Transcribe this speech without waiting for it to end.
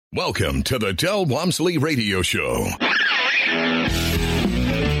Welcome to the Del Walmsley Radio Show.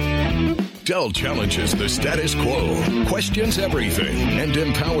 Del challenges the status quo, questions everything, and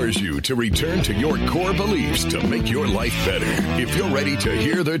empowers you to return to your core beliefs to make your life better. If you're ready to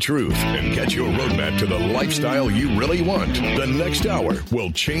hear the truth and get your roadmap to the lifestyle you really want, the next hour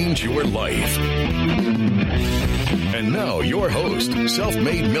will change your life. And now, your host,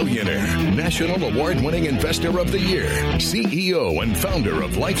 self-made millionaire, national award-winning investor of the year, CEO and founder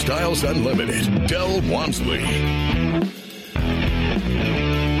of Lifestyles Unlimited, Del Walmsley.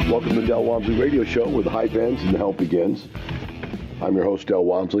 Welcome to the Del Walmsley Radio Show, where the hype ends and the help begins. I'm your host, Del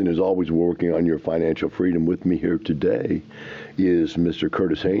Walmsley, and as always, we're working on your financial freedom. With me here today is Mr.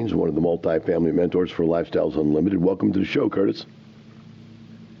 Curtis Haines, one of the multifamily mentors for Lifestyles Unlimited. Welcome to the show, Curtis.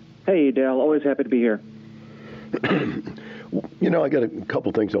 Hey, Del. Always happy to be here. You know, I got a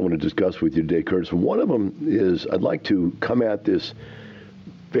couple things I want to discuss with you today, Curtis. One of them is I'd like to come at this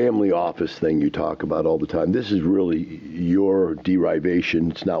family office thing you talk about all the time. This is really your derivation.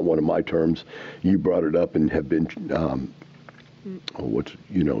 It's not one of my terms. You brought it up and have been,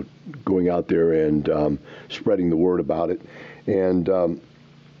 going out there and spreading the word about it. And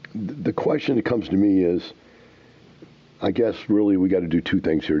the question that comes to me is, I guess really we got to do two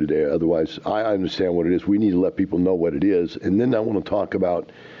things here today. Otherwise, I understand what it is. We need to let people know what it is. And then I want to talk about,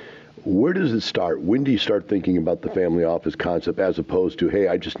 where does it start? When do you start thinking about the family office concept as opposed to, hey,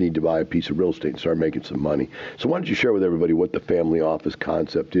 I just need to buy a piece of real estate and start making some money? So why don't you share with everybody what the family office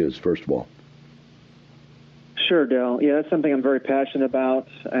concept is, first of all? Sure, Del. Yeah, that's something I'm very passionate about,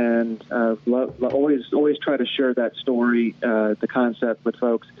 and always try to share that story, the concept with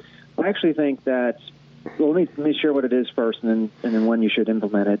folks. I actually think that, well, let me share what it is first, and then when you should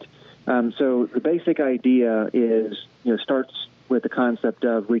implement it. So the basic idea is, starts with the concept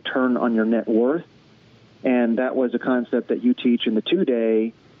of return on your net worth, and that was a concept that you teach in the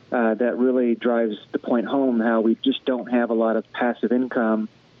 2-day that really drives the point home how we just don't have a lot of passive income,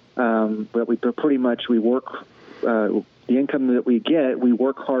 but we work the income that we get, we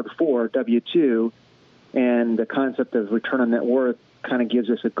work hard for, W-2, and the concept of return on net worth kind of gives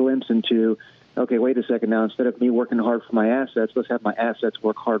us a glimpse into, okay, wait a second now, instead of me working hard for my assets, let's have my assets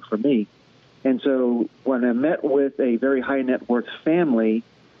work hard for me. And so when I met with a very high net worth family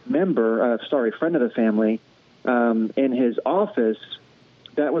friend of the family, in his office,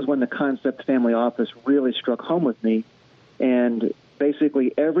 that was when the concept family office really struck home with me. And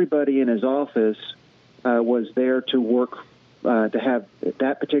basically everybody in his office was there to work, to have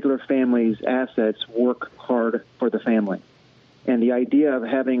that particular family's assets work hard for the family. And the idea of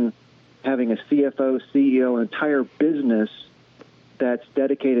having a CFO, CEO, an entire business that's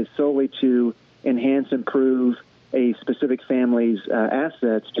dedicated solely to enhance, improve a specific family's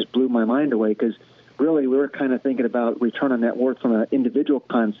assets just blew my mind away, because really we were kind of thinking about return on net worth from an individual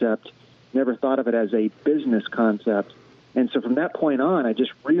concept, never thought of it as a business concept. And so from that point on, I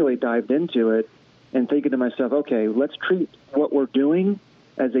just really dived into it and thinking to myself, okay, let's treat what we're doing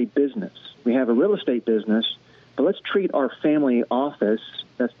as a business. We have a real estate business, but let's treat our family office,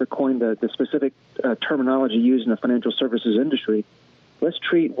 that's the specific terminology used in the financial services industry. Let's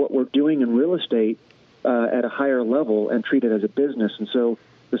treat what we're doing in real estate at a higher level and treat it as a business. And so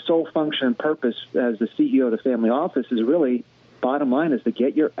the sole function and purpose as the CEO of the family office is really, bottom line, is to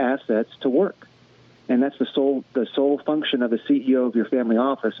get your assets to work. And that's the sole function of the CEO of your family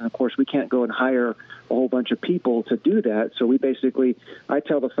office. And, of course, we can't go and hire a whole bunch of people to do that. So I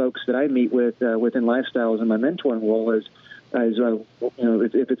tell the folks that I meet with within Lifestyles in my mentoring role is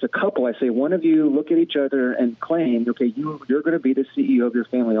if it's a couple, I say, one of you look at each other and claim, okay, you're going to be the CEO of your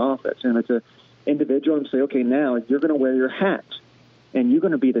family office. And if it's an individual, and say, okay, now you're going to wear your hat and you're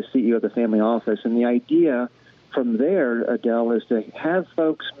going to be the CEO of the family office. And the idea from there, Adele, is to have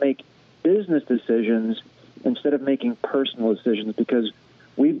folks make business decisions instead of making personal decisions, because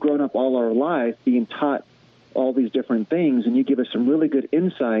we've grown up all our life being taught all these different things, and you give us some really good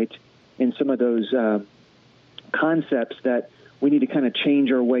insight in some of those concepts that we need to kind of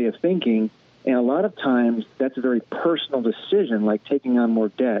change our way of thinking. And a lot of times that's a very personal decision, like taking on more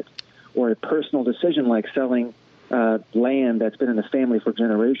debt, or a personal decision like selling land that's been in the family for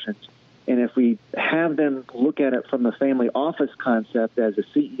generations. And if we have them look at it from the family office concept as a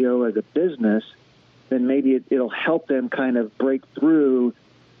CEO, as a business, then maybe it'll help them kind of break through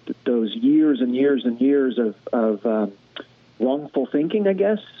those years and years and years of wrongful thinking, I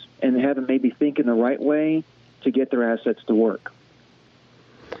guess, and have them maybe think in the right way to get their assets to work.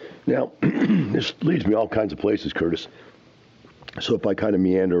 Now, this leads me all kinds of places, Curtis. So if I kind of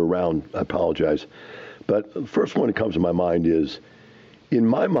meander around, I apologize. But the first one that comes to my mind is, in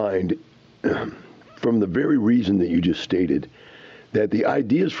my mind, from the very reason that you just stated, that the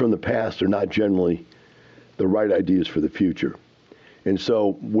ideas from the past are not generally the right ideas for the future. And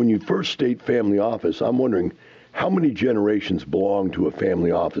so when you first state family office, I'm wondering how many generations belong to a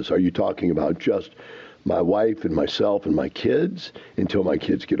family office? Are you talking about just my wife and myself and my kids until my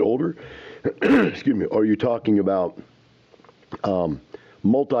kids get older? Excuse me. Or are you talking about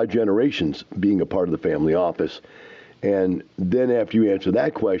multi-generations being a part of the family office? And then after you answer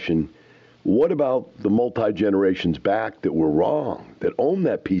that question, what about the multi-generations back that were wrong, that owned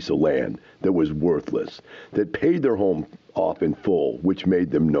that piece of land that was worthless, that paid their home off in full, which made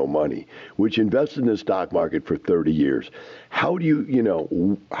them no money, which invested in the stock market for 30 years? How do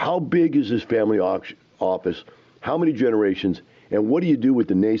you, how big is this family office? How many generations? And what do you do with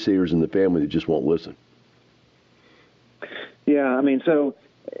the naysayers in the family that just won't listen? Yeah, I mean, so,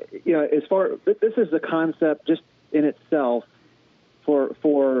 as far, this is the concept just in itself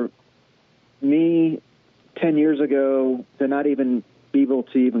for me 10 years ago to not even be able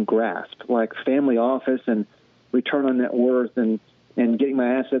to even grasp, like family office and return on net worth and getting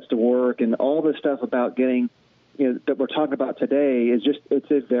my assets to work and all the stuff about getting, that we're talking about today is just, it's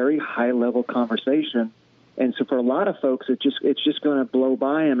a very high level conversation. And so for a lot of folks, it's just going to blow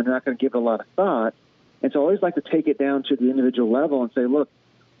by them and they're not going to give it a lot of thought. And so I always like to take it down to the individual level and say, look,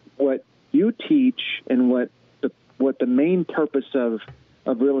 what you teach and what the main purpose of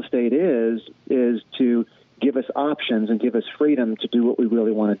real estate is to give us options and give us freedom to do what we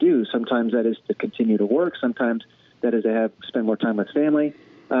really want to do. Sometimes that is to continue to work. Sometimes that is to spend more time with family.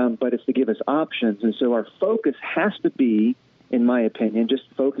 But it's to give us options. And so our focus has to be, in my opinion, just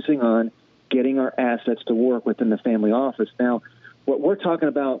focusing on getting our assets to work within the family office. Now, what we're talking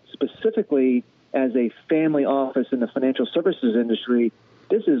about specifically as a family office in the financial services industry,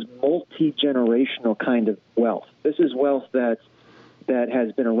 this is multi-generational kind of wealth. This is wealth that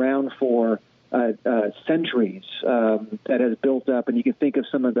has been around for centuries, that has built up. And you can think of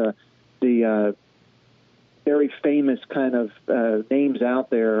some of the very famous kind of names out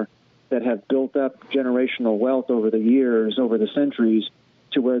there that have built up generational wealth over the years, over the centuries,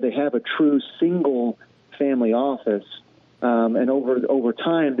 to where they have a true single family office. And over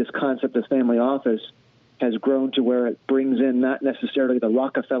time, this concept of family office has grown to where it brings in not necessarily the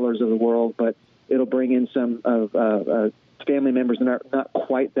Rockefellers of the world, but it'll bring in some of family members that are not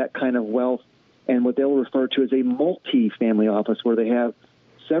quite that kind of wealth, and what they'll refer to as a multi-family office, where they have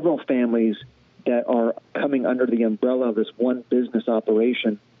several families that are coming under the umbrella of this one business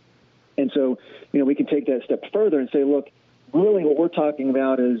operation. And so, we can take that a step further and say, look, really what we're talking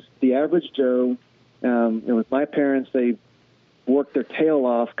about is the average Joe. With my parents, they worked their tail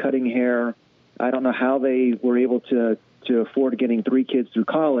off cutting hair. I don't know how they were able to afford getting 3 kids through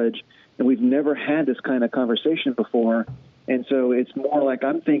college, and we've never had this kind of conversation before. And so it's more like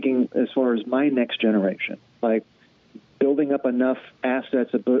I'm thinking as far as my next generation, like building up enough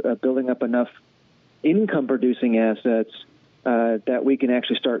assets, building up enough income-producing assets that we can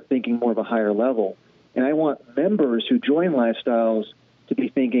actually start thinking more of a higher level. And I want members who join Lifestyles to be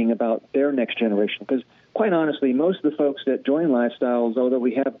thinking about their next generation. Because quite honestly, most of the folks that join Lifestyles, although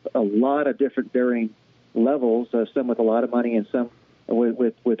we have a lot of different varying levels, some with a lot of money and some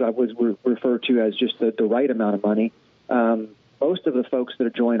with I would refer to as just the right amount of money, most of the folks that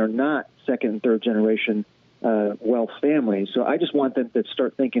are joined are not second and third generation wealth families. So I just want them to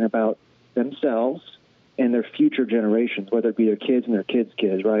start thinking about themselves and their future generations, whether it be their kids and their kids'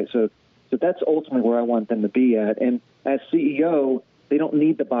 kids, right? So that's ultimately where I want them to be at. And as CEO, they don't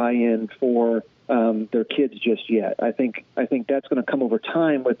need the buy-in for their kids just yet. I think that's going to come over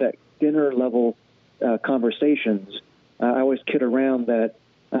time with that dinner level conversations. I always kid around that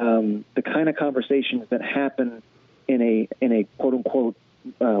the kind of conversations that happen in a quote unquote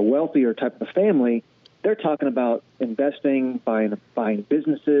wealthier type of family, they're talking about investing, buying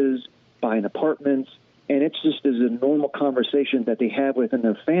businesses, buying apartments, and it's just as a normal conversation that they have within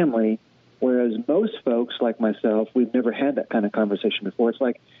their family. Whereas most folks like myself, we've never had that kind of conversation before. It's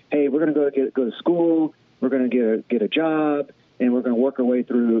like, hey, we're going to go to school, we're going to get a job, and we're going to work our way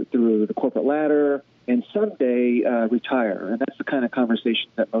through the corporate ladder, and someday retire. And that's the kind of conversation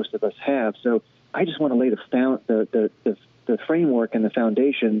that most of us have. So I just want to lay the framework and the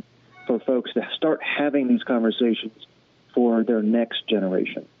foundation for folks to start having these conversations for their next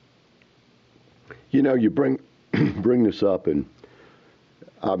generation. You bring this up, and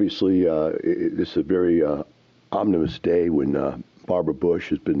obviously this is a very ominous day when Barbara Bush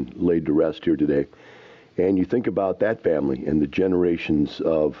has been laid to rest here today. And you think about that family and the generations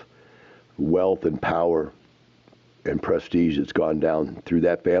of wealth and power and prestige that's gone down through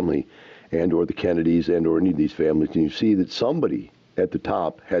that family and or the Kennedys and or any of these families, and you see that somebody at the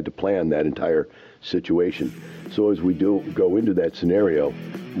top had to plan that entire situation. So as we go into that scenario,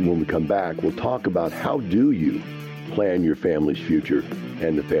 when we come back, we'll talk about how do you plan your family's future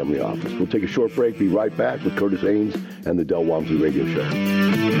and the family office. We'll take a short break, be right back with Curtis Haines and the Del Walmsley Radio Show.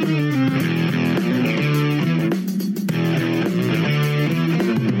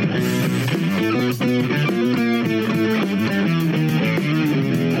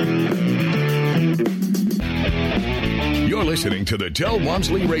 Listening to the Del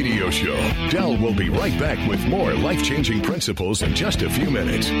Walmsley Radio Show. Del will be right back with more life-changing principles in just a few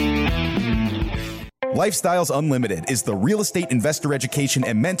minutes. Lifestyles Unlimited is the real estate investor education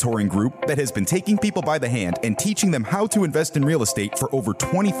and mentoring group that has been taking people by the hand and teaching them how to invest in real estate for over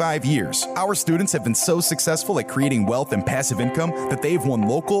 25 years. Our students have been so successful at creating wealth and passive income that they've won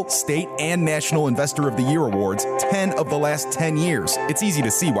local, state, and national Investor of the Year awards 10 of the last 10 years. It's easy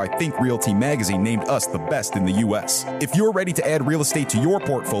to see why Think Realty magazine named us the best in the U.S. If you're ready to add real estate to your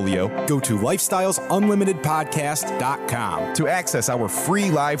portfolio, go to lifestylesunlimitedpodcast.com to access our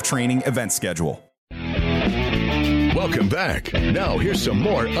free live training event schedule. Welcome back. Now here's some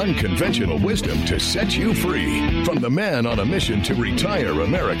more unconventional wisdom to set you free from the man on a mission to retire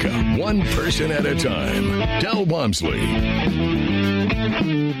America, one person at a time, Del Walmsley.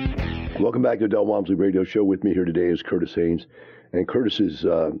 Welcome back to the Del Walmsley Radio Show. With me here today is Curtis Haines. And Curtis is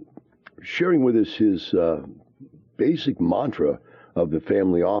sharing with us his basic mantra of the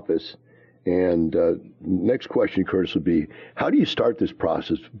family office. And next question, Curtis, would be, how do you start this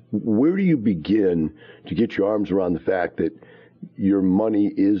process? Where do you begin to get your arms around the fact that your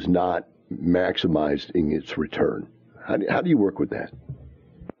money is not maximized in its return? How do you work with that?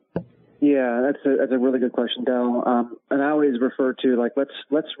 Yeah, that's a really good question, Del. And I always refer to, like, let's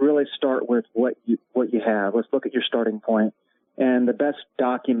really start with what you have. Let's look at your starting point. And the best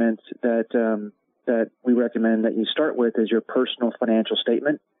document that we recommend that you start with is your personal financial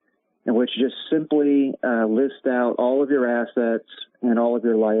statement, in which you just simply list out all of your assets and all of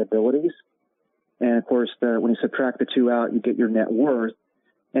your liabilities. And, of course, when you subtract the two out, you get your net worth.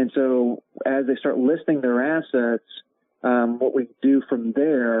 And so as they start listing their assets, what we do from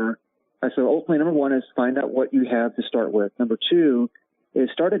there, so ultimately, number one is find out what you have to start with. Number two is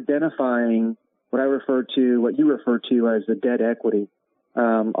start identifying what you refer to as the debt equity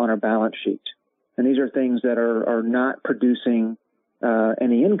on our balance sheet. And these are things that are not producing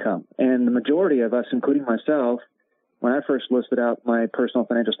any income. And the majority of us, including myself, when I first listed out my personal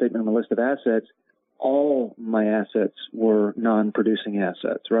financial statement on the list of assets, all my assets were non-producing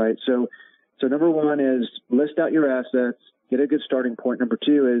assets, right? So number one is list out your assets, get a good starting point. Number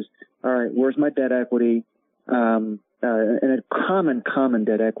two is, all right, where's my debt equity? And a common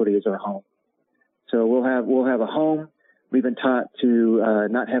debt equity is our home. So we'll have a home. We've been taught to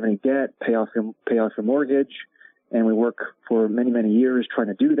not have any debt, pay off your mortgage. And we work for many, many years trying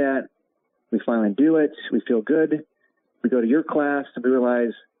to do that. We finally do it. We feel good. We go to your class and we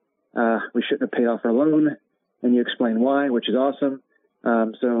realize we shouldn't have paid off our loan. And you explain why, which is awesome.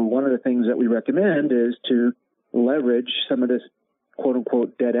 So one of the things that we recommend is to leverage some of this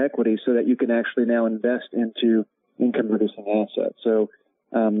quote-unquote debt equity so that you can actually now invest into income-producing assets. So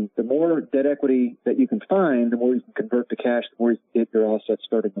the more debt equity that you can find, the more you can convert to cash, the more you can get your assets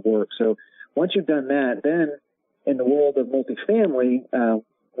starting to work. So once you've done that, then in the world of multifamily,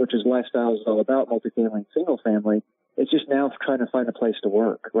 which is Lifestyles is all about, multifamily and single family, it's just now trying to find a place to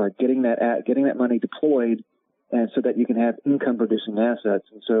work, right? Getting that money deployed, and so that you can have income producing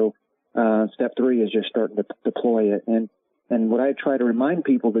assets. And so step three is just starting to deploy it. And what I try to remind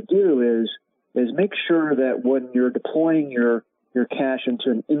people to do is make sure that when you're deploying your cash into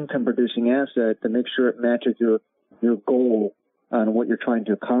an income producing asset, to make sure it matches your goal on what you're trying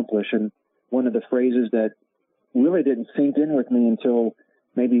to accomplish. And one of the phrases that really didn't sink in with me until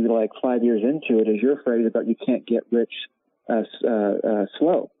maybe like 5 years into it is your phrase about you can't get rich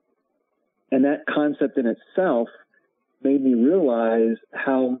slow. And that concept in itself made me realize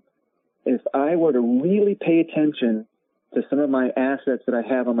how if I were to really pay attention to some of my assets that I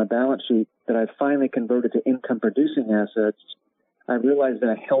have on my balance sheet that I've finally converted to income producing assets, I realized that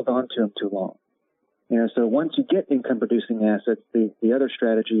I held on to them too long. So once you get income producing assets, the other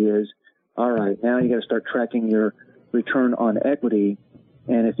strategy is, all right, now you got to start tracking your return on equity.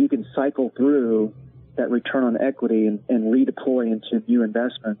 And if you can cycle through that return on equity and redeploy into new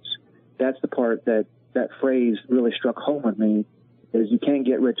investments, that's the part that phrase really struck home with me, is you can't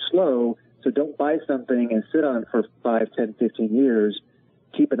get rich slow. So don't buy something and sit on it for 5, 10, 15 years.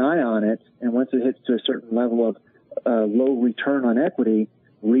 Keep an eye on it. And once it hits to a certain level of low return on equity,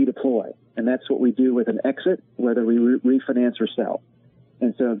 redeploy. And that's what we do with an exit, whether we refinance or sell.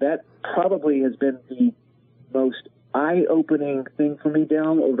 And so that probably has been the most eye-opening thing for me,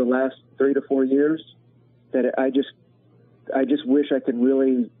 Dale, over the last 3 to 4 years that I just wish I could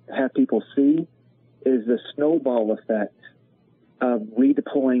really have people see is the snowball effect of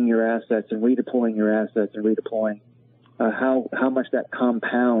redeploying your assets and redeploying your assets and redeploying, how much that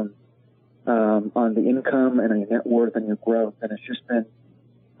compounds on the income and on your net worth and your growth. And it's just been,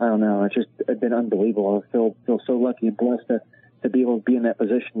 I don't know, it's been unbelievable. I feel so lucky and blessed to be able to be in that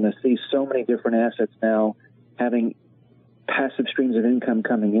position to see so many different assets now having passive streams of income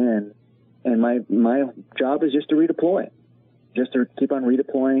coming in. And my job is just to redeploy, just to keep on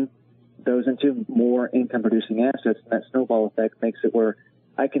redeploying those into more income producing assets. And that snowball effect makes it where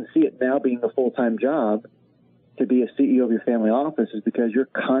I can see it now being a full-time job to be a CEO of your family office, is because you're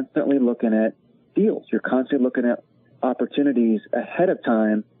constantly looking at deals. You're constantly looking at opportunities ahead of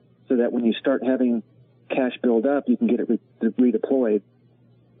time so that when you start having cash build up, you can get it redeployed.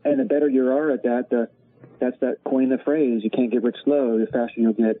 And the better you are at that, that's that coin the phrase, you can't get rich slow. The faster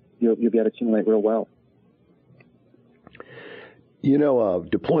you'll be able to accumulate real wealth. You know,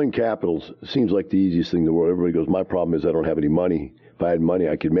 deploying capital seems like the easiest thing in the world. Everybody goes, my problem is I don't have any money. If I had money,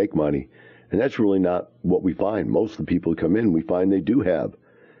 I could make money. And that's really not what we find. Most of the people who come in, we find they do have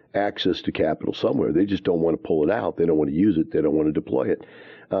access to capital somewhere. They just don't want to pull it out. They don't want to use it. They don't want to deploy it.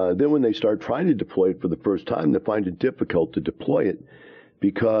 Then when they start trying to deploy it for the first time, they find it difficult to deploy it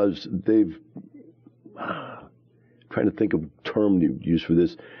because they've, trying to think of a term to use for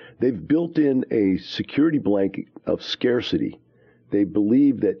this, they've built in a security blanket of scarcity. They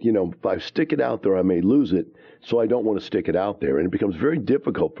believe that, if I stick it out there, I may lose it, so I don't want to stick it out there. And it becomes very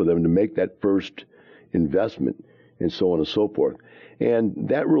difficult for them to make that first investment and so on and so forth. And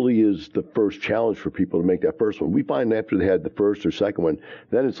that really is the first challenge for people to make that first one. We find after they had the first or second one,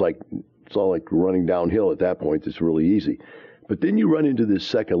 then it's all like running downhill at that point. It's really easy. But then you run into this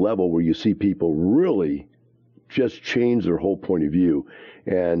second level where you see people really just change their whole point of view.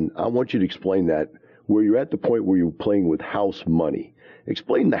 And I want you to explain that, where you're at the point where you're playing with house money.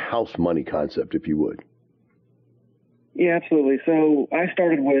 Explain the house money concept, if you would. Yeah, absolutely. So I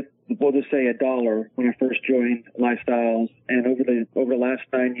started with, we'll just say $1 when I first joined Lifestyles. And over the last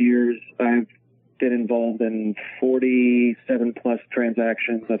 9 years, I've been involved in 47 plus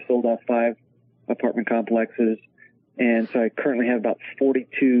transactions. I've sold off 5 apartment complexes. And so I currently have about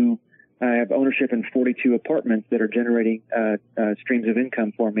 42. I have ownership in 42 apartments that are generating streams of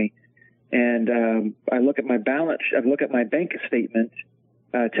income for me. And I look at my balance. I look at my bank statement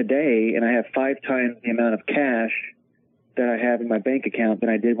today, and I have 5 times the amount of cash that I have in my bank account than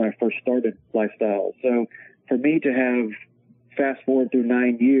I did when I first started Lifestyle. So for me to have, fast forward through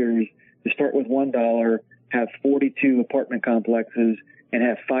 9 years, to start with $1, have 42 apartment complexes, and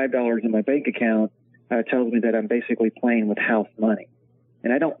have $5 in my bank account tells me that I'm basically playing with house money.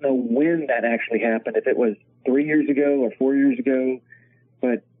 And I don't know when that actually happened, if it was 3 years ago or 4 years ago,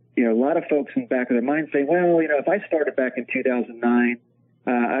 but a lot of folks in the back of their mind say, well, if I started back in 2009,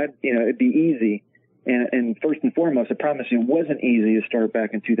 it'd be easy. And first and foremost, I promise you, it wasn't easy to start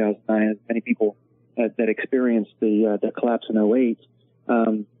back in 2009, as many people that experienced the collapse in 2008.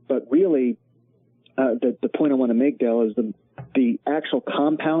 But really, the point I want to make, Dale, is the actual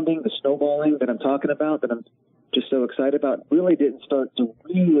compounding, the snowballing that I'm talking about, that I'm just so excited about, really didn't start to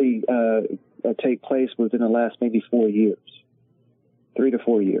really take place within the last maybe 4 years. 3 to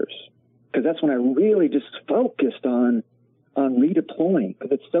 4 years, because that's when I really just focused on redeploying,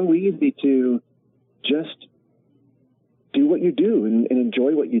 because it's so easy to just do what you do and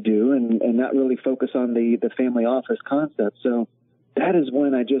enjoy what you do and not really focus on the family office concept. So that is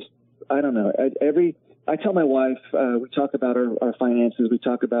when I don't know. I tell my wife, we talk about our finances, we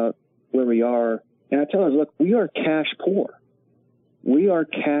talk about where we are, and I tell her, look, we are cash poor. We are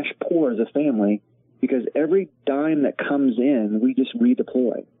cash poor as a family, because every dime that comes in, we just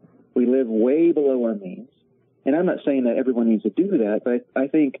redeploy. We live way below our means. And I'm not saying that everyone needs to do that, but I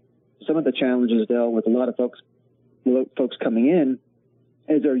think some of the challenges, Dale, with a lot of folks coming in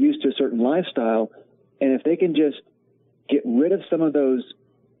is they're used to a certain lifestyle. And if they can just get rid of some of those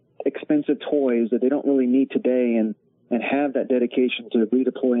expensive toys that they don't really need today and have that dedication to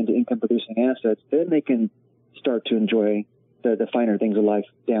redeploy into income-producing assets, then they can start to enjoy the finer things of life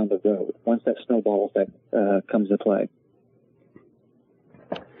down the road once that snowball effect comes into play.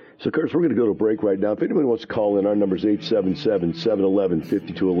 So, Curtis, we're going to go to a break right now. If anyone wants to call in, our number is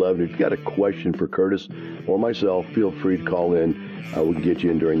 877-711-5211. If you've got a question for Curtis or myself, feel free to call in. We can get you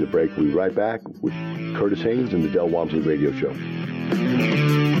in during the break. We'll be right back with Curtis Haines and the Del Walmsley Radio Show.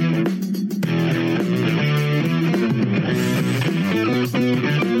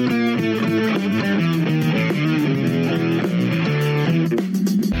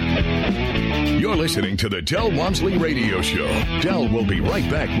 listening to the Del Walmsley Radio Show. Del will be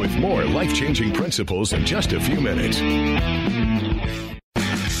right back with more life-changing principles in just a few minutes.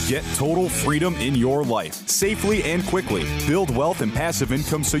 Get total freedom in your life, safely and quickly. Build wealth and passive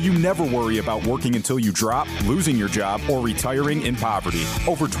income so you never worry about working until you drop, losing your job, or retiring in poverty.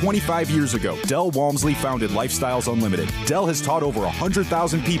 Over 25 years ago, Del Walmsley founded Lifestyles Unlimited. Del has taught over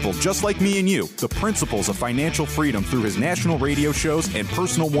 100,000 people just like me and you the principles of financial freedom through his national radio shows and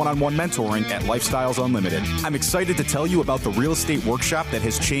personal one-on-one mentoring at Lifestyles Unlimited. I'm excited to tell you about the real estate workshop that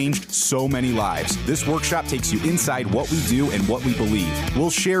has changed so many lives. This workshop takes you inside what we do and what we believe. We'll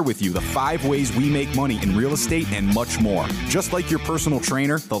share with you the 5 ways we make money in real estate and much more. Just like your personal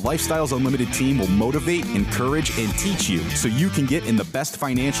trainer, the Lifestyles Unlimited team will motivate, encourage, and teach you so you can get in the best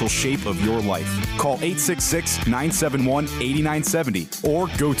financial shape of your life. Call 866-971-8970 or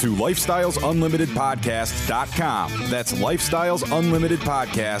go to lifestylesunlimitedpodcast.com. That's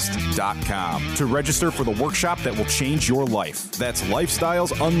lifestylesunlimitedpodcast.com to register for the workshop that will change your life. That's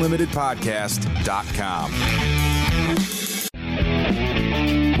lifestylesunlimitedpodcast.com.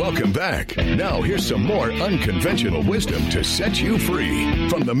 Welcome back. Now here's some more unconventional wisdom to set you free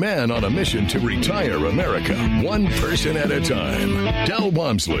from the man on a mission to retire America, one person at a time, Del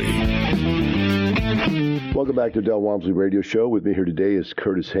Walmsley. Welcome back to Del Walmsley Radio Show. With me here today is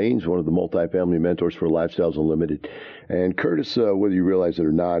Curtis Haines, one of the multifamily mentors for Lifestyles Unlimited. And Curtis, whether you realize it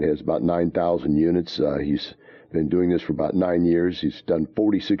or not, has about 9,000 units. He's been doing this for about 9 years. He's done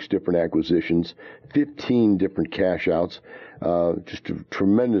 46 different acquisitions, 15 different cash outs. Just a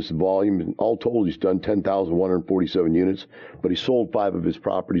tremendous volume. All told, he's done 10,147 units, but he sold 5 of his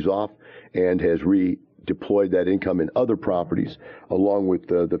properties off and has redeployed that income in other properties, along with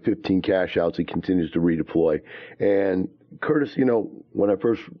the 15 cash outs he continues to redeploy. And Curtis, you know, when I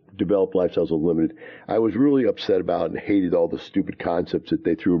first developed Lifestyles Unlimited, I was really upset about and hated all the stupid concepts that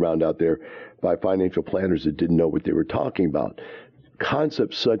they threw around out there by financial planners that didn't know what they were talking about.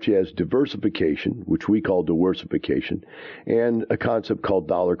 Concepts such as diversification, which we call diversification, and a concept called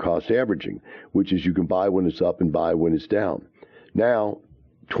dollar cost averaging, which is you can buy when it's up and buy when it's down. Now,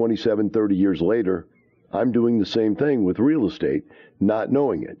 27, 30 years later, I'm doing the same thing with real estate, not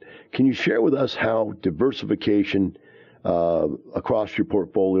knowing it. Can you share with us how diversification across your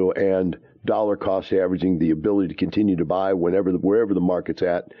portfolio and dollar cost averaging, the ability to continue to buy wherever the market's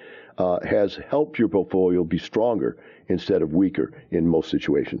at, has helped your portfolio be stronger instead of weaker in most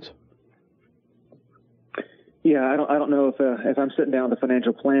situations? Yeah, I don't know if I'm sitting down with a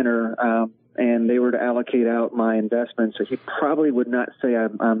financial planner and they were to allocate out my investments, he probably would not say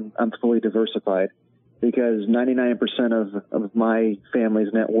I'm fully diversified, because 99% of my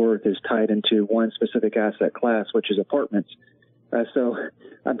family's net worth is tied into one specific asset class, which is apartments. So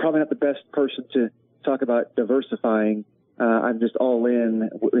I'm probably not the best person to talk about diversifying. I'm just all in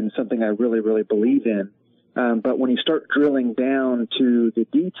something I really, really believe in. But when you start drilling down to the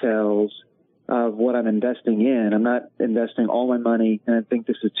details of what I'm investing in, I'm not investing all my money, and I think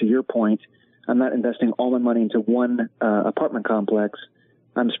this is to your point, I'm not investing all my money into one apartment complex.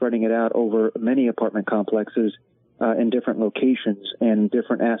 I'm spreading it out over many apartment complexes in different locations and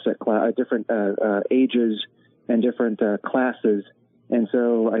different asset class, different ages and different classes. And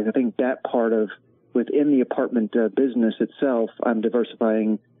so I think that part of within the apartment business itself, I'm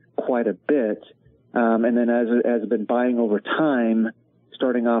diversifying quite a bit. And then as I've been buying over time,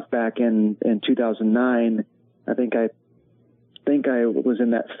 starting off back in 2009, I think I was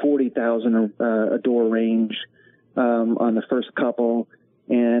in that 40,000 a door range on the first couple.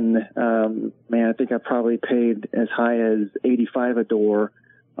 And I think I probably paid as high as 85 a door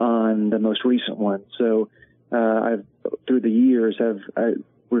on the most recent one. So I've through the years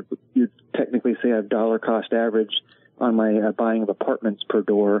you technically say I've dollar cost averaged on my buying of apartments per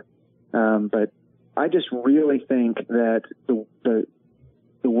door. But I just really think that the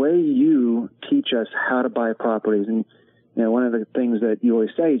way you teach us how to buy properties, and you know, one of the things that you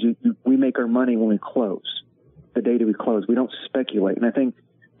always say is we make our money when we close, the day that we close. We don't speculate. And I think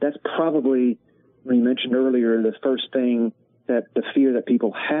that's probably, when you mentioned earlier, the first thing that the fear that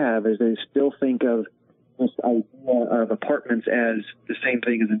people have is they still think of this idea of apartments as the same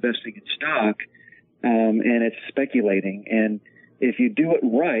thing as investing in stock, and it's speculating. And if you do it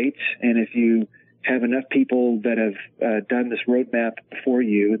right, and if you have enough people that have done this roadmap before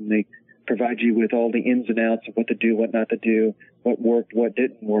you, and they provide you with all the ins and outs of what to do, what not to do, what worked, what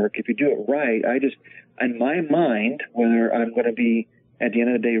didn't work. If you do it right, in my mind, whether I'm going to be at the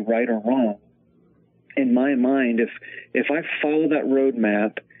end of the day right or wrong, in my mind, if I follow that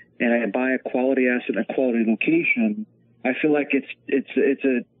roadmap and I buy a quality asset in a quality location, I feel like it's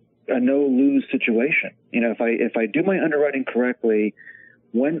a no-lose situation. You know, if I do my underwriting correctly,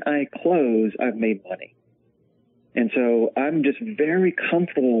 when I close, I've made money. And so I'm just very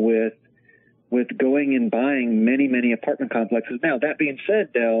comfortable with going and buying many, many apartment complexes. Now, that being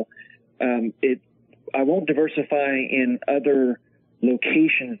said, Del, I won't diversify in other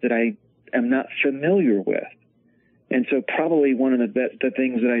locations that I am not familiar with. And so probably one of the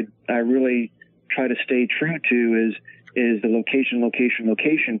things that I really try to stay true to is the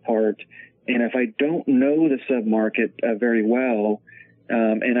location part. And if I don't know the submarket very well,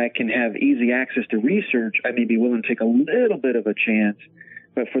 and I can have easy access to research, I may be willing to take a little bit of a chance.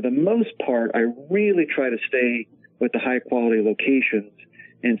 But for the most part, I really try to stay with the high quality locations.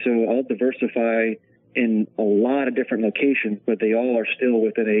 And so I'll diversify in a lot of different locations, but they all are still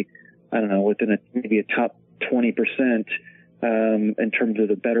within maybe a top 20% in terms of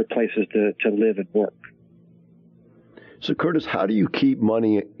the better places to live and work. So, Curtis, how do you keep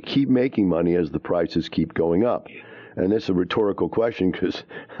making money as the prices keep going up? And it's a rhetorical question because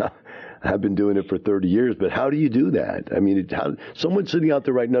I've been doing it for 30 years, but how do you do that? I mean, someone sitting out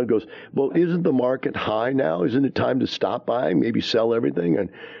there right now goes, well, isn't the market high now? Isn't it time to stop buying, maybe sell everything? And,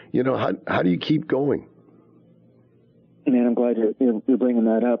 how do you keep going? Man, I'm glad you're bringing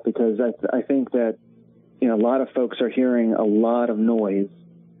that up because I think that, a lot of folks are hearing a lot of noise.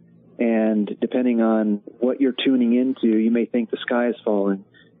 And depending on what you're tuning into, you may think the sky is falling.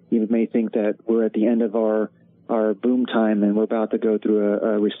 You may think that we're at the end of our boom time and we're about to go through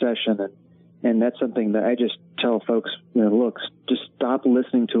a recession. And that's something that I just tell folks, look, just stop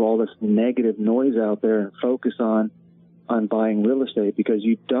listening to all this negative noise out there and focus on buying real estate because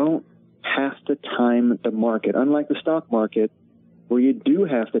you don't have to time the market. Unlike the stock market, where you do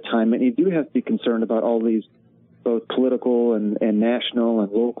have to time it, and you do have to be concerned about all these both political and national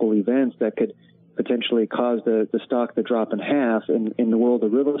and local events that could potentially cause the stock to drop in half. In the world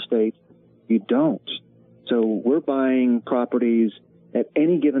of real estate, you don't. So we're buying properties at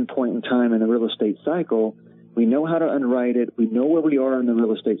any given point in time in the real estate cycle. We know how to underwrite it. We know where we are in the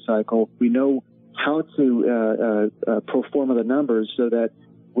real estate cycle. We know how to pro forma the numbers so that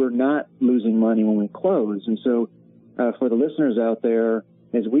we're not losing money when we close. And so for the listeners out there,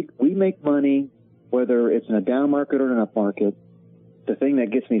 as we make money, whether it's in a down market or an up market, the thing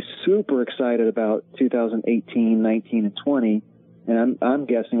that gets me super excited about 2018, 19, and 20, and I'm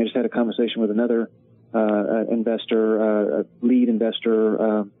guessing, I just had a conversation with another lead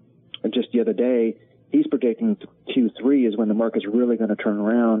investor just the other day. He's predicting Q3 is when the market's really going to turn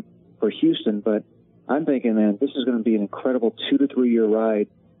around for Houston. But I'm thinking, man, this is going to be an incredible 2 to 3 year ride.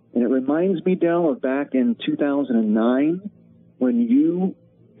 And it reminds me, Del, of back in 2009 when you,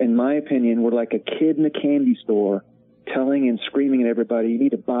 in my opinion, were like a kid in a candy store telling and screaming at everybody, you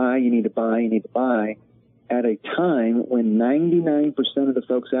need to buy, you need to buy, you need to buy, at a time when 99% of the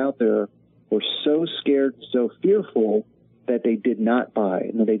folks out there were so scared, so fearful that they did not buy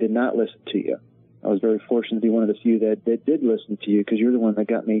and they did not listen to you. I was very fortunate to be one of the few that did listen to you because you're the one that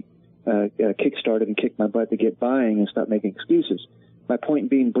got me kick-started and kicked my butt to get buying and stop making excuses. My point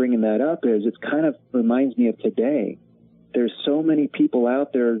being bringing that up is it kind of reminds me of today. There's so many people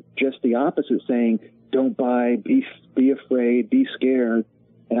out there just the opposite saying, don't buy, be afraid, be scared.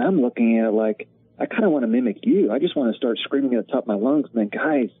 And I'm looking at it like, I kind of want to mimic you. I just want to start screaming at the top of my lungs and think,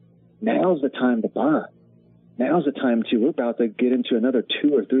 guys, now's the time to buy. Now's the time we're about to get into another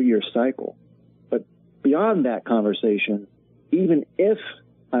 2 or 3 year cycle. But beyond that conversation, even if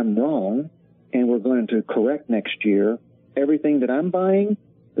I'm wrong and we're going to correct next year, everything that I'm buying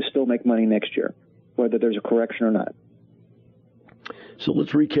will still make money next year, whether there's a correction or not. So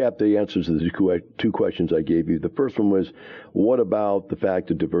let's recap the answers to the two questions I gave you. The first one was, what about the fact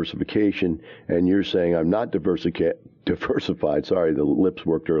of diversification? And you're saying I'm not diversified. Sorry, the lips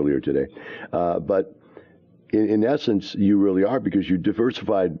worked earlier today. But in essence, you really are because you're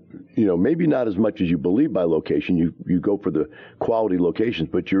diversified, maybe not as much as you believe by location. You go for the quality locations,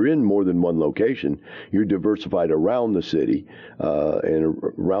 but you're in more than one location. You're diversified around the city and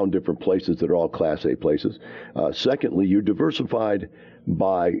around different places that are all Class A places. Secondly, you're diversified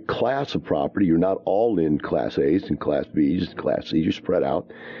by class of property. You're not all in Class A's and Class B's and Class C's. You're spread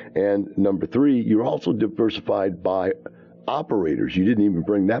out. And number three, you're also diversified by operators. You didn't even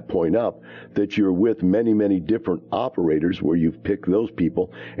bring that point up, that you're with many, many different operators where you've picked those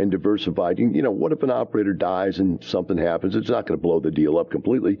people and diversified. What if an operator dies and something happens? It's not going to blow the deal up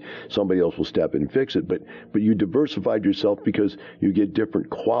completely. Somebody else will step in and fix it. But you diversified yourself because you get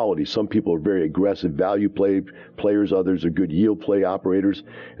different qualities. Some people are very aggressive value players. Others are good yield play operators.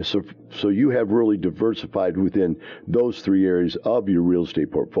 So you have really diversified within those three areas of your real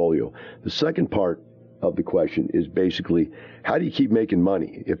estate portfolio. The second part of the question is basically, how do you keep making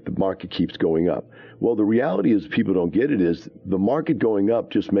money if the market keeps going up? Well, the reality is, people don't get it, is the market going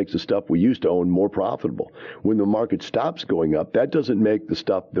up just makes the stuff we used to own more profitable. When the market stops going up, that doesn't make the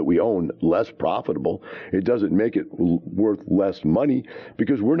stuff that we own less profitable. It doesn't make it worth less money,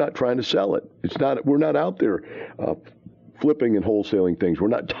 because we're not trying to sell it. We're not out there flipping and wholesaling things. We're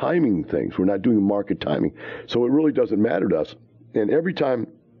not timing things. We're not doing market timing. So it really doesn't matter to us. And every time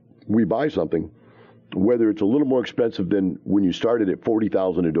we buy something, whether it's a little more expensive than when you started at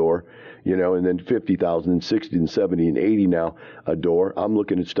 $40,000 a door, and then $50,000 and $60,000 and $70,000 and $80,000 now a door. I'm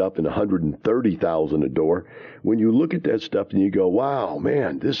looking at stuff in $130,000 a door. When you look at that stuff and you go, wow,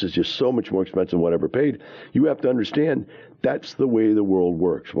 man, this is just so much more expensive than what I ever paid, you have to understand that's the way the world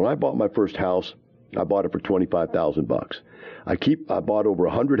works. When I bought my first house, I bought it for $25,000. I bought over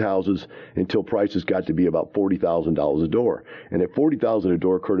 100 houses until prices got to be about $40,000 a door. And at $40,000 a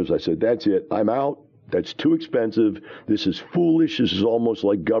door, Curtis, I said, that's it. I'm out. That's too expensive. This is foolish. This is almost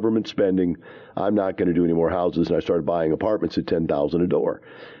like government spending. I'm not going to do any more houses. And I started buying apartments at $10,000 a door.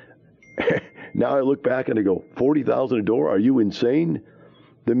 Now I look back and I go, $40,000 a door? Are you insane?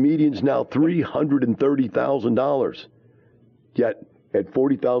 The median's now $330,000. Yet at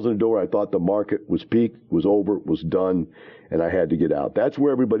 $40,000 a door, I thought the market was peaked, was over, was done, and I had to get out. That's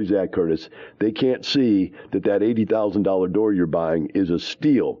where everybody's at, Curtis. They can't see that $80,000 door you're buying is a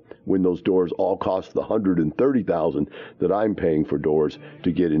steal when those doors all cost the $130,000 that I'm paying for doors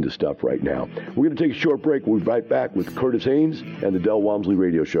to get into stuff right now. We're going to take a short break. We'll be right back with Curtis Haines and the Del Walmsley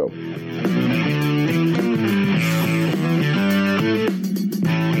Radio Show.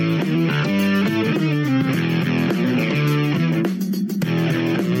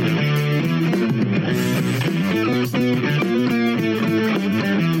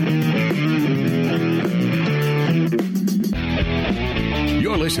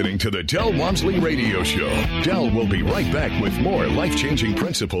 Listening to the Del Walmsley Radio Show. Del will be right back with more life-changing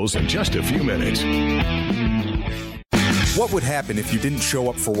principles in just a few minutes. What would happen if you didn't show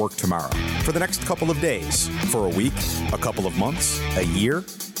up for work tomorrow? For the next couple of days? For a week? A couple of months? A year?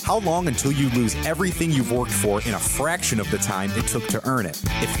 How long until you lose everything you've worked for in a fraction of the time it took to earn it?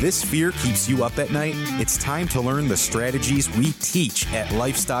 If this fear keeps you up at night, it's time to learn the strategies we teach at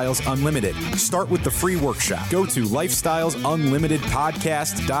Lifestyles Unlimited. Start with the free workshop. Go to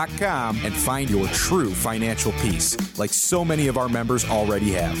lifestylesunlimitedpodcast.com and find your true financial peace, like so many of our members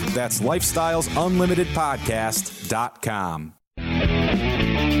already have. That's lifestylesunlimitedpodcast.com.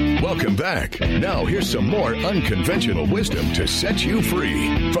 Welcome back. Now here's some more unconventional wisdom to set you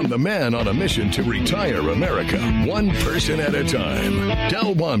free from the man on a mission to retire America, one person at a time,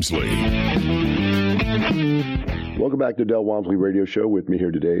 Del Walmsley. Welcome back to Del Walmsley Radio Show. With me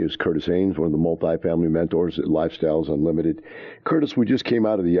here today is Curtis Haines, one of the multifamily mentors at Lifestyles Unlimited. Curtis, we just came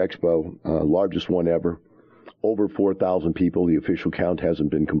out of the expo, largest one ever, over 4,000 people. The official count hasn't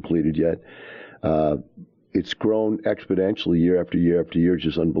been completed yet. It's grown exponentially year after year after year,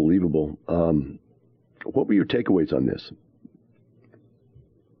 just unbelievable. What were your takeaways on this?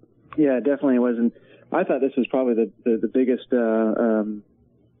 Yeah, definitely wasn't. I thought this was probably the biggest expo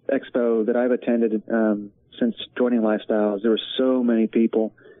that I've attended since joining Lifestyles. There were so many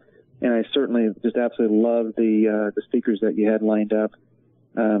people, and I certainly just absolutely loved the speakers that you had lined up.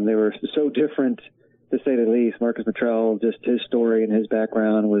 They were so different, to say the least. Marcus Luttrell, just his story and his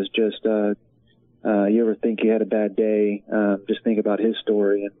background was just. You ever think you had a bad day? Just think about his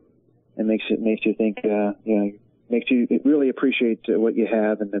story, and makes you think. Makes you really appreciate what you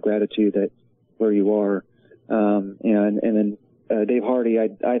have and the gratitude that where you are. And then Dave Hardy,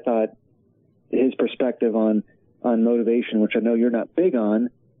 I thought his perspective on motivation, which I know you're not big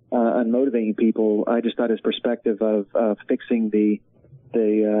on motivating people. I just thought his perspective of fixing the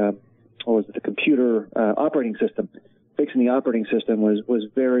computer operating system, fixing the operating system was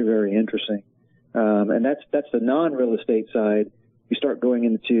very, very interesting. And that's the non-real estate side. You start going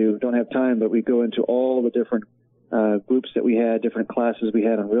into, don't have time, but we go into all the different groups that we had, different classes we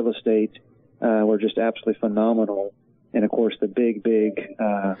had on real estate, were just absolutely phenomenal. And of course, the big,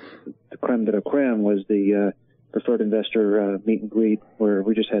 the creme de la creme was the preferred investor meet and greet, where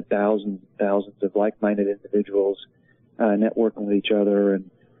we just had thousands of like-minded individuals networking with each other and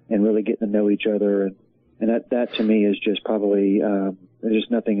really getting to know each other. And that to me is just probably there's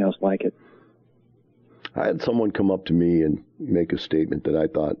just nothing else like it. I had someone come up to me and make a statement that I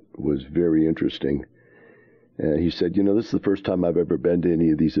thought was very interesting. He said, this is the first time I've ever been to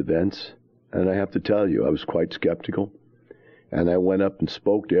any of these events. And I have to tell you, I was quite skeptical. And I went up and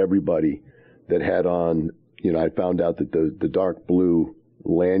spoke to everybody that had on, I found out that the dark blue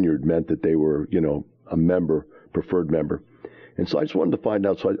lanyard meant that they were, a member, preferred member. And so I just wanted to find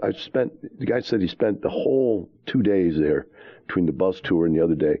out. So the guy said he spent the whole 2 days there between the bus tour and the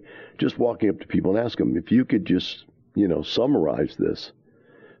other day, just walking up to people and asking them, if you could just, summarize this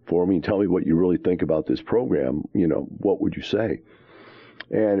for me and tell me what you really think about this program, what would you say?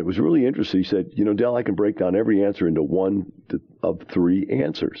 And it was really interesting. He said, Del, I can break down every answer into one of three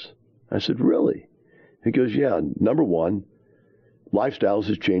answers. I said, really? He goes, yeah, number one, lifestyles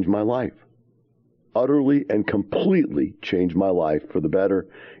has changed my life. Utterly and completely changed my life for the better.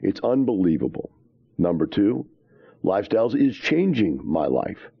 It's unbelievable. Number two, lifestyles is changing my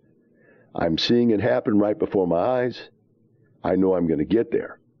life. I'm seeing it happen right before my eyes. I know I'm going to get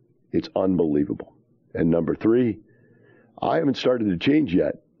there. It's unbelievable. And number three, I haven't started to change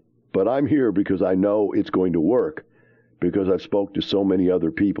yet, but I'm here because I know it's going to work because I've spoke to so many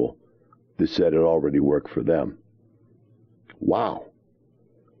other people that said it already worked for them. Wow.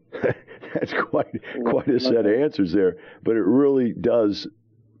 That's quite a set of answers there, but it really does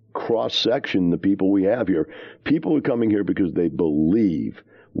cross-section the people we have here. People are coming here because they believe.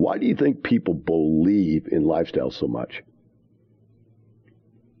 Why do you think people believe in lifestyle so much?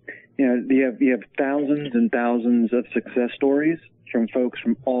 You have thousands and thousands of success stories from folks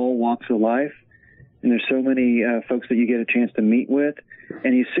from all walks of life, and there's so many folks that you get a chance to meet with,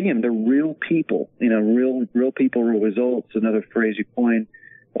 and you see them. They're real people, real people, real results. Another phrase you coin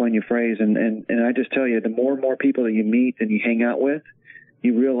your phrase, and I just tell you, the more and more people that you meet and you hang out with,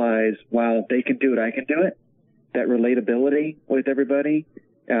 you realize, wow, if they can do it, I can do it. That relatability with everybody,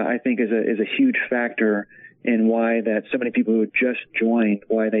 I think, is a huge factor in why that so many people who just joined,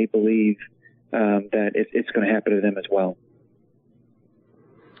 why they believe that it's going to happen to them as well.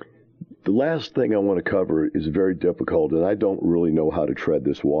 The last thing I want to cover is very difficult, and I don't really know how to tread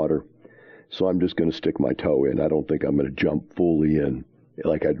this water, so I'm just going to stick my toe in. I don't think I'm going to jump fully in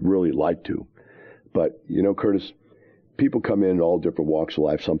like I'd really like to. But, Curtis, people come in all different walks of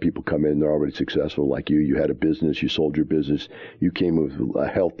life. Some people come in, they're already successful like you. You had a business, you sold your business, you came with a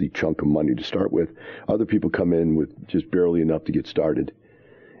healthy chunk of money to start with. Other people come in with just barely enough to get started.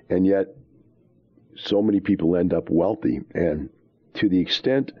 And yet, so many people end up wealthy. And to the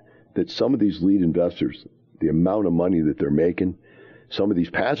extent that some of these lead investors, the amount of money that they're making, some of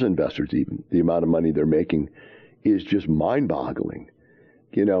these passive investors even, the amount of money they're making is just mind-boggling.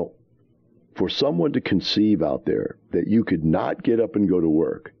 For someone to conceive out there that you could not get up and go to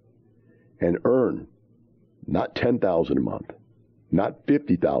work and earn not $10,000 a month, not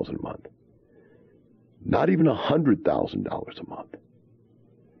 $50,000 a month, not even $100,000 a month,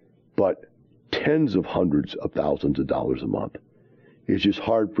 but tens of hundreds of thousands of dollars a month, is just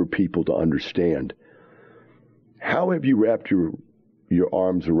hard for people to understand. How have you wrapped your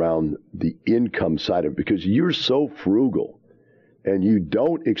arms around the income side of it? Because you're so frugal and you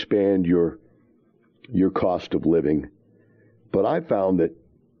don't expand your cost of living. But I found that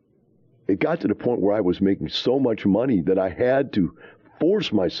it got to the point where I was making so much money that I had to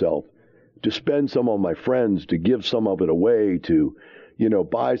force myself to spend some on my friends, to give some of it away, to,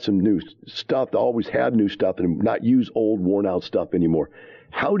 buy some new stuff, to always have new stuff and not use old, worn out stuff anymore.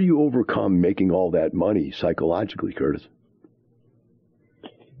 How do you overcome making all that money psychologically, Curtis?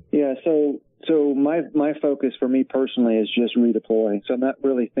 Yeah, so my focus for me personally is just redeploying. So I'm not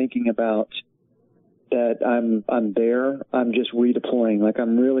really thinking about that I'm there. I'm just redeploying. Like,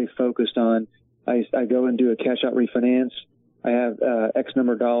 I'm really focused on, I go and do a cash out refinance. I have X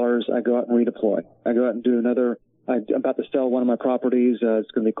number of dollars. I go out and redeploy. I go out and do another. I'm about to sell one of my properties.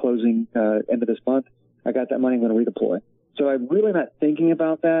 It's going to be closing end of this month. I got that money. I'm going to redeploy. So I'm really not thinking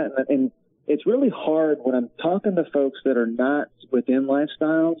about that. And it's really hard when I'm talking to folks that are not within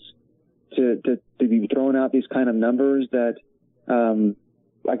lifestyles to be throwing out these kind of numbers that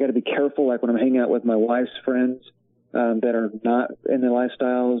I got to be careful. Like when I'm hanging out with my wife's friends that are not in the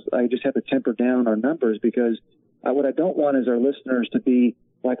lifestyles, I just have to temper down our numbers because what I don't want is our listeners to be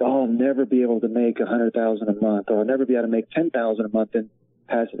like, oh, I'll never be able to make $100,000 a month, or I'll never be able to make $10,000 a month in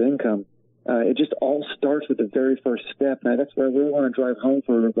passive income. It just all starts with the very first step. And that's where I really want to drive home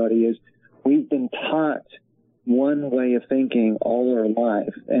for everybody is we've been taught one way of thinking all our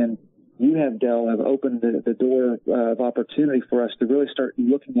life. And you have, Del, have opened the door of opportunity for us to really start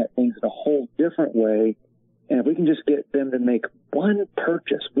looking at things in a whole different way. And if we can just get them to make one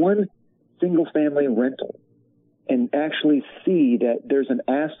purchase, one single-family rental, and actually see that there's an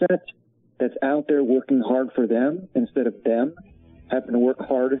asset that's out there working hard for them instead of them having to work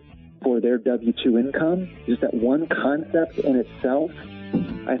hard for their W-2 income, just that one concept in itself,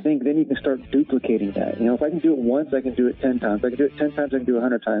 I think then you can start duplicating that. If I can do it once, I can do it 10 times. If I can do it 10 times, I can do it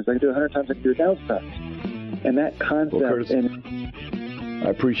 100 times. If I can do it 100 times, I can do it 1,000 times. And that concept, well, Curtis, I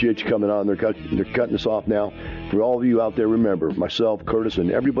appreciate you coming on. They're cutting us off now. For all of you out there, remember, myself, Curtis,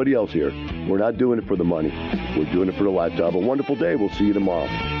 and everybody else here, we're not doing it for the money. We're doing it for the lifestyle. Have a wonderful day. We'll see you tomorrow.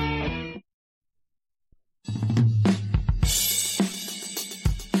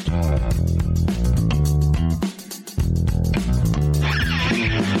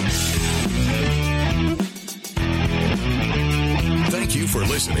 Thank you for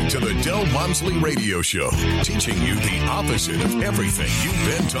listening to the Del Walmsley Radio Show, teaching you the opposite of everything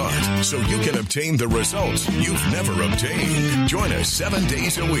you've been taught so you can obtain the results you've never obtained. Join us 7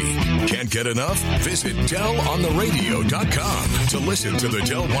 days a week. Can't get enough? Visit DelOnTheRadio.com to listen to the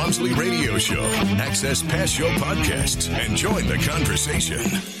Del Walmsley Radio Show, access past show podcasts, and join the conversation.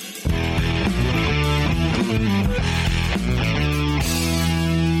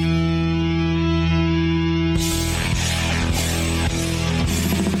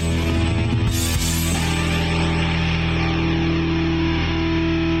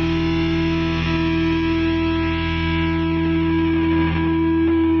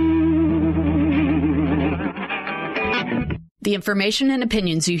 The information and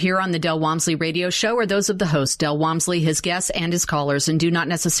opinions you hear on the Del Walmsley Radio Show are those of the host, Del Walmsley, his guests, and his callers, and do not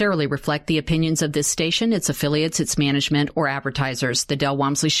necessarily reflect the opinions of this station, its affiliates, its management, or advertisers. The Del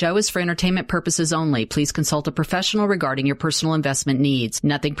Walmsley Show is for entertainment purposes only. Please consult a professional regarding your personal investment needs.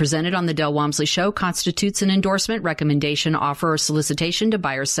 Nothing presented on the Del Walmsley Show constitutes an endorsement, recommendation, offer, or solicitation to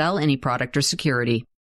buy or sell any product or security.